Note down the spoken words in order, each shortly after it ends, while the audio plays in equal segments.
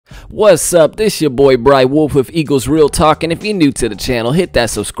What's up? This your boy Bry Wolf with Eagles Real Talk, and if you're new to the channel, hit that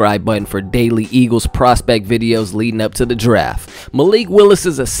subscribe button for daily Eagles prospect videos leading up to the draft. Malik Willis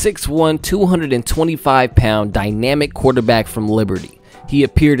is a 6'1", 225-pound dynamic quarterback from Liberty. He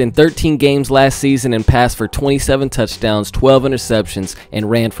appeared in 13 games last season and passed for 27 touchdowns, 12 interceptions, and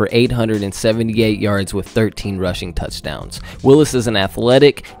ran for 878 yards with 13 rushing touchdowns. Willis is an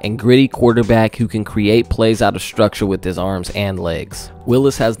athletic and gritty quarterback who can create plays out of structure with his arms and legs.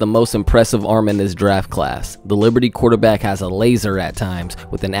 Willis has the most impressive arm in this draft class. The Liberty quarterback has a laser at times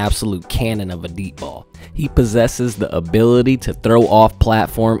with an absolute cannon of a deep ball. He possesses the ability to throw off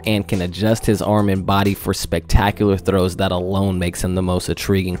platform and can adjust his arm and body for spectacular throws that alone makes him the most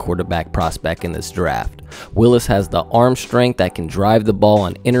intriguing quarterback prospect in this draft. Willis has the arm strength that can drive the ball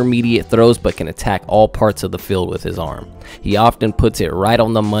on intermediate throws but can attack all parts of the field with his arm. He often puts it right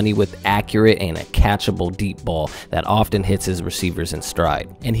on the money with accurate and a catchable deep ball that often hits his receivers in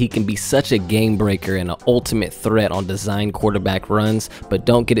stride. And he can be such a game breaker and an ultimate threat on design quarterback runs, but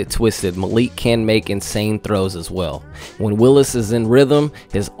don't get it twisted, Malik can make insane throws as well. When Willis is in rhythm,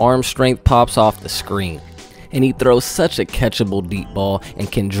 his arm strength pops off the screen. And he throws such a catchable deep ball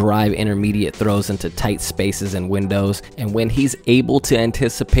and can drive intermediate throws into tight spaces and windows. And when he's able to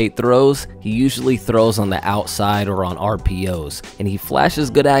anticipate throws, he usually throws on the outside or on RPOs, and he flashes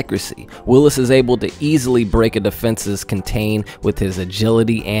good accuracy. Willis is able to easily break a defense's contain with his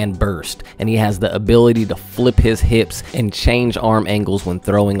agility and burst, and he has the ability to flip his hips and change arm angles when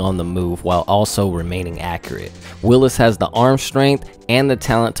throwing on the move while also remaining accurate. Willis has the arm strength and the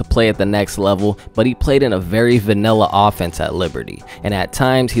talent to play at the next level, but he played in a very vanilla offense at Liberty, and at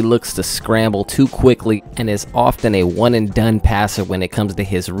times he looks to scramble too quickly and is often a one-and-done passer when it comes to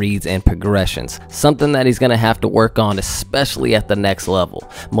his reads and progressions, something that he's going to have to work on, especially at the next level.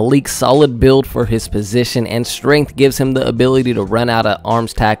 Malik's solid build for his position and strength gives him the ability to run out of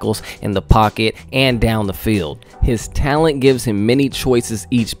arms tackles in the pocket and down the field. His talent gives him many choices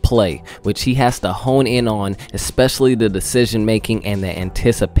each play, which he has to hone in on, especially the decision making and the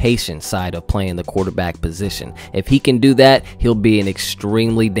anticipation side of playing the quarterback position. If he can do that, he'll be an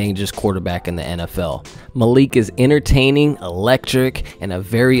extremely dangerous quarterback in the NFL. Malik is entertaining, electric, and a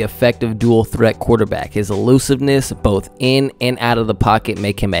very effective dual threat quarterback. His elusiveness both in and out of the pocket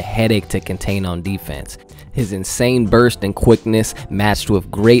make him a headache to contain on defense. His insane burst and quickness, matched with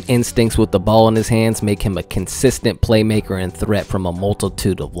great instincts with the ball in his hands, make him a consistent playmaker and threat from a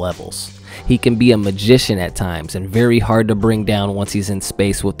multitude of levels. He can be a magician at times and very hard to bring down once he's in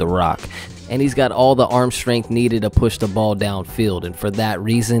space with the rock. And he's got all the arm strength needed to push the ball downfield, and for that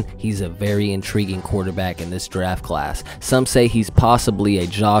reason, he's a very intriguing quarterback in this draft class. Some say he's possibly a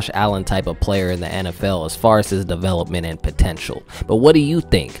Josh Allen type of player in the NFL as far as his development and potential. But what do you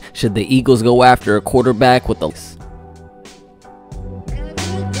think? Should the Eagles go after a quarterback with a